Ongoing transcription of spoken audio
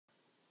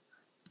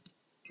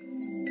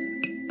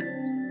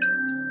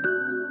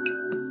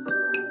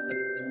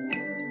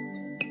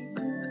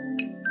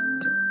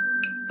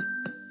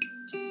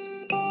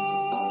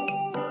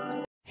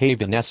Hey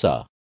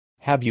Vanessa.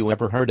 Have you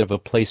ever heard of a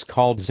place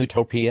called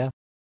Zootopia?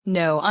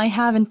 No, I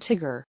haven't,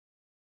 Tigger.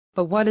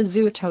 But what is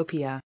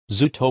Zootopia?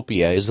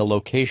 Zootopia is a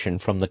location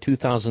from the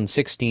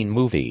 2016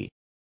 movie.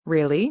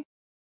 Really?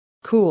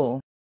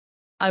 Cool.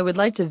 I would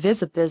like to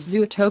visit this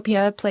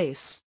Zootopia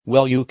place.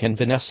 Well, you can,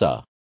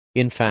 Vanessa.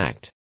 In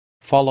fact,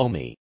 follow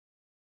me.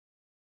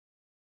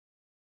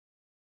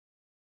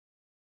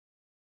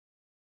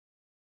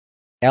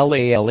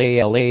 LA.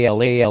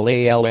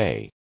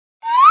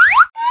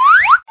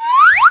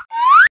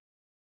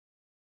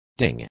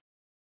 Ding.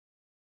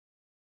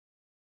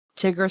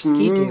 Tigger,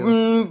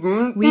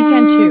 Skidoo. We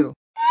can too.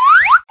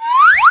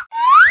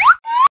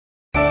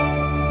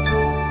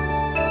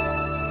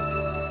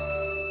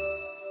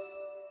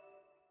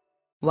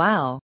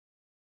 Wow.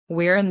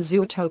 We're in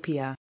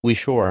Zootopia. We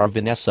sure are,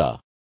 Vanessa.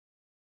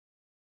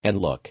 And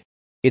look.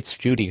 It's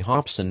Judy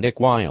Hopps and Nick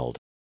Wilde.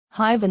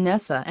 Hi,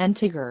 Vanessa and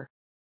Tigger.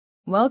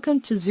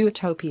 Welcome to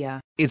Zootopia.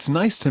 It's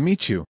nice to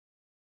meet you.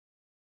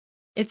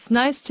 It's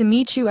nice to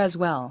meet you as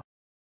well.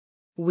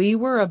 We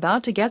were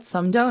about to get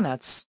some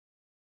donuts.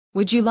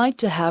 Would you like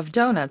to have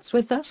donuts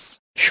with us?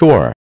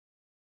 Sure.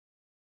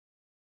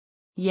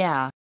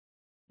 Yeah.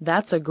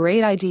 That's a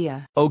great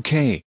idea.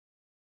 Okay.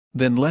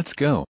 Then let's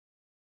go.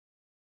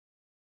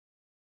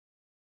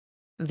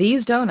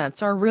 These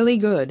donuts are really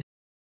good.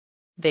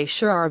 They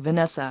sure are,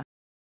 Vanessa.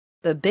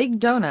 The big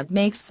donut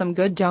makes some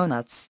good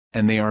donuts.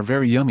 And they are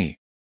very yummy.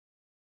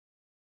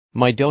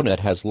 My donut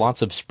has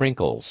lots of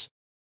sprinkles.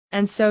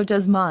 And so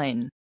does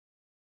mine.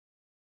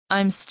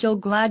 I'm still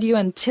glad you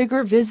and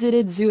Tigger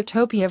visited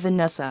Zootopia,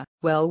 Vanessa.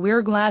 Well,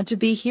 we're glad to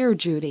be here,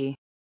 Judy.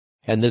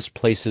 And this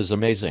place is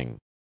amazing.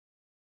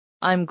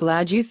 I'm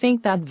glad you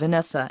think that,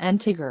 Vanessa and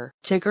Tigger.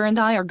 Tigger and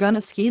I are gonna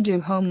skidoo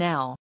home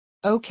now.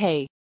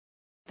 Okay.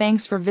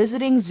 Thanks for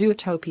visiting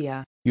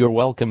Zootopia. You're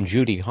welcome,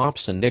 Judy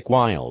Hopps and Nick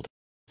Wilde.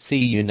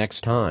 See you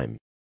next time.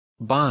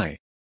 Bye.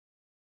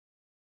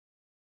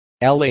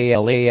 LA.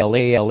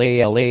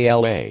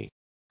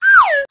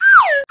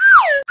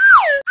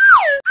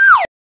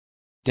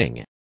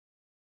 Ding.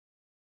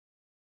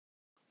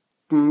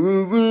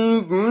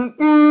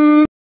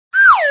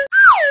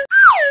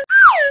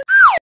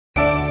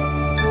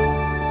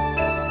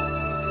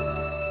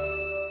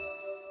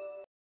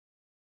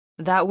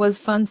 That was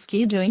fun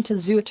skidooing to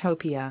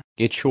Zootopia.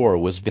 It sure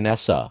was,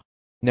 Vanessa.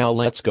 Now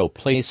let's go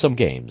play some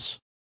games.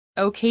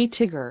 Okay,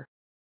 Tigger.